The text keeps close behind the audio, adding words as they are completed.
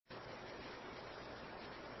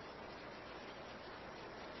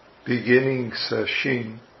beginning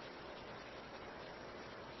Sesshin,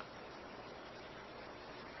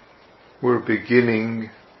 we're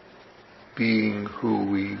beginning being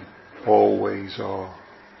who we always are.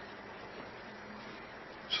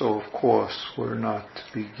 So of course we're not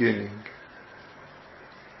beginning.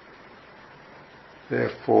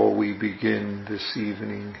 Therefore we begin this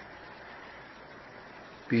evening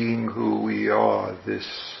being who we are, this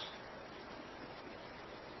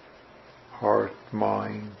heart,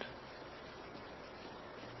 mind.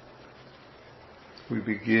 We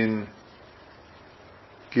begin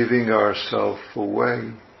giving ourselves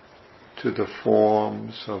away to the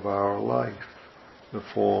forms of our life, the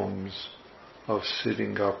forms of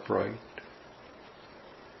sitting upright,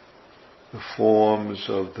 the forms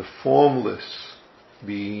of the formless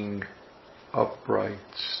being upright,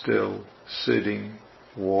 still, sitting,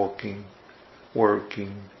 walking,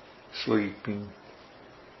 working, sleeping,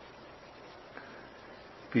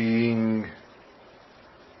 being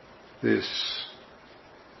this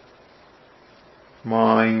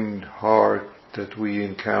mind, heart that we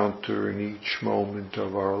encounter in each moment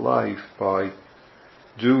of our life by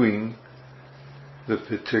doing the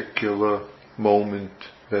particular moment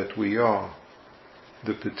that we are,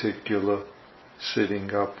 the particular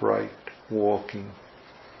sitting upright, walking.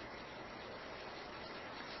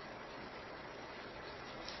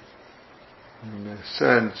 In a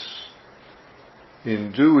sense,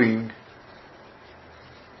 in doing,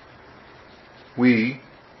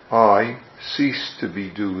 I cease to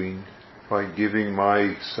be doing by giving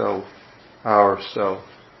myself, ourself,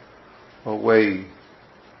 away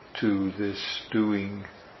to this doing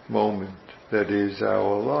moment that is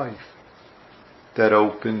our life, that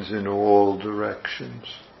opens in all directions.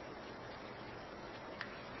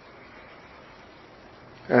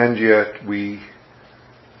 And yet we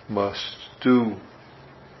must do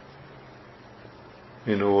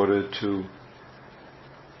in order to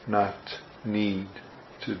not need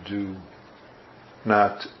to do,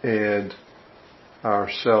 not add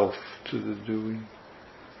ourself to the doing,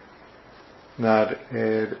 not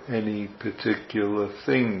add any particular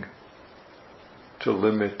thing to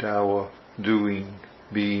limit our doing,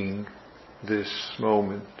 being, this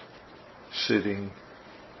moment, sitting,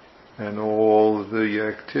 and all the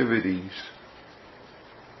activities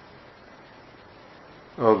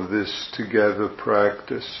of this together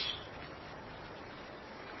practice.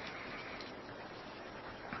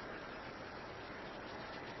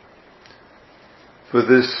 For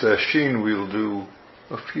this session we'll do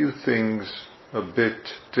a few things a bit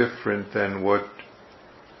different than what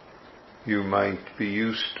you might be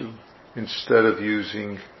used to. Instead of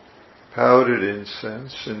using powdered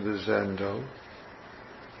incense in the zendo,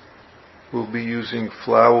 we'll be using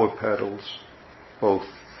flower petals, both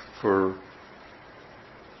for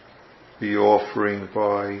the offering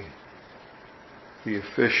by the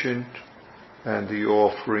officiant and the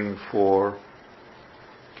offering for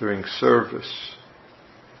during service.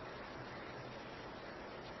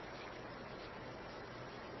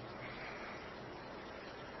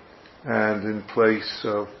 And in place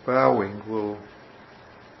of bowing, we'll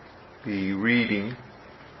be reading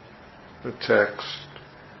the text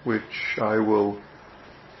which I will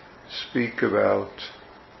speak about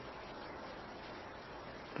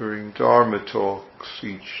during Dharma talks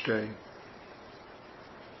each day.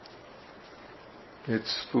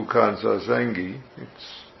 It's Fukan Zazengi.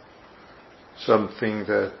 It's something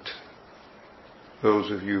that those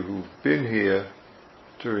of you who've been here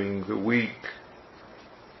during the week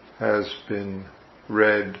has been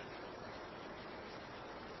read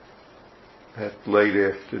at late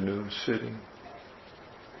afternoon sitting.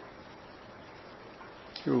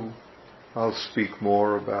 I'll speak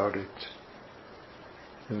more about it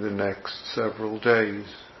in the next several days.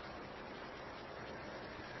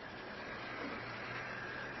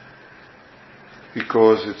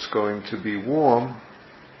 Because it's going to be warm,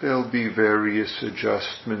 there'll be various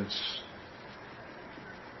adjustments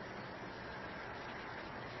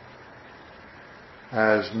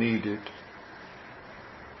as needed,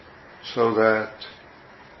 so that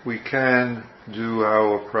we can do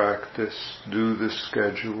our practice, do the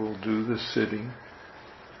schedule, do the sitting,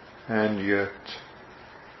 and yet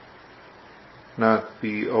not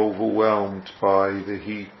be overwhelmed by the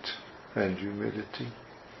heat and humidity.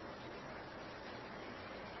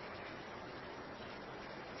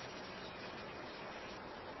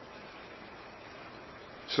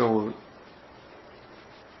 So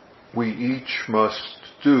we each must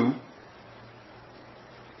do,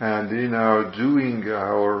 and in our doing,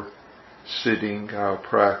 our sitting, our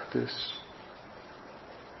practice,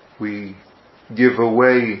 we give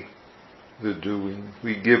away the doing,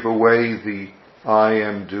 we give away the I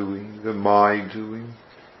am doing, the my doing,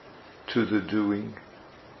 to the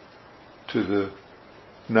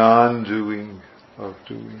non-doing of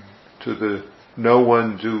doing, to the no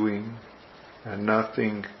one doing and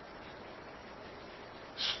nothing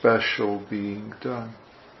special being done.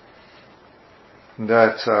 And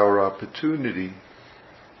that's our opportunity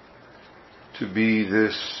to be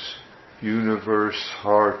this universe,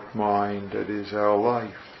 heart, mind that is our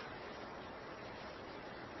life.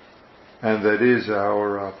 And that is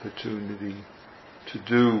our opportunity to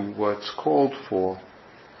do what's called for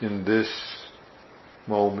in this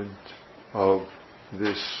moment of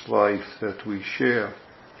this life that we share,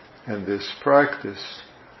 and this practice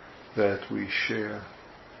that we share,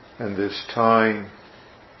 and this time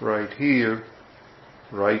right here,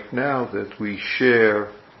 right now that we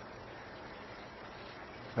share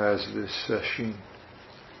as this session.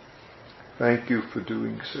 Thank you for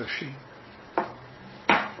doing session.